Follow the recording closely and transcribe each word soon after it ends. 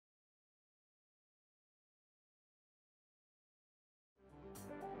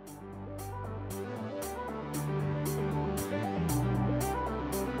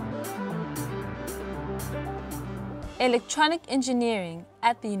Electronic Engineering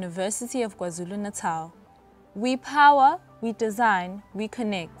at the University of KwaZulu-Natal. We power, we design, we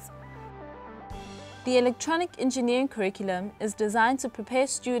connect. The Electronic Engineering curriculum is designed to prepare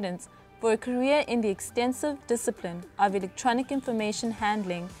students for a career in the extensive discipline of electronic information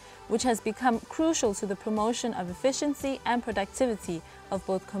handling, which has become crucial to the promotion of efficiency and productivity of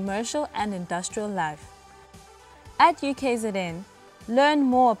both commercial and industrial life. At UKZN, learn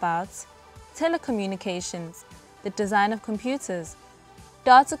more about telecommunications, the design of computers,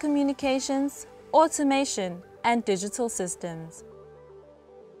 data communications, automation, and digital systems.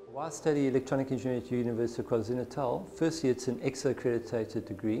 Why study electronic engineering at the University of KwaZulu-Natal? Firstly, it's an EXA accredited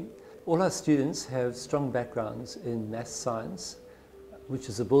degree. All our students have strong backgrounds in math science, which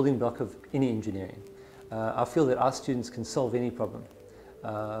is a building block of any engineering. I feel that our students can solve any problem.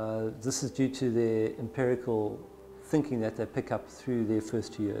 This is due to their empirical thinking that they pick up through their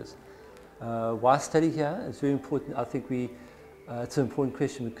first 2 years. Why study here? It's very important. I think it's an important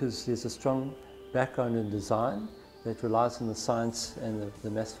question because there's a strong background in design that relies on the science and the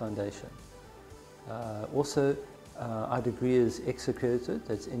maths foundation. Also, our degree is EXA accredited,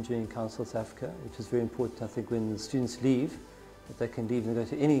 that's Engineering Council South Africa, which is very important. I think when the students leave, that they can leave and go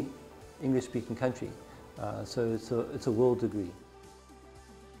to any English-speaking country. So it's a world degree.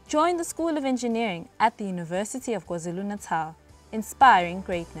 Join the School of Engineering at the University of KwaZulu-Natal, inspiring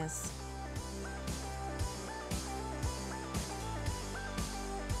greatness.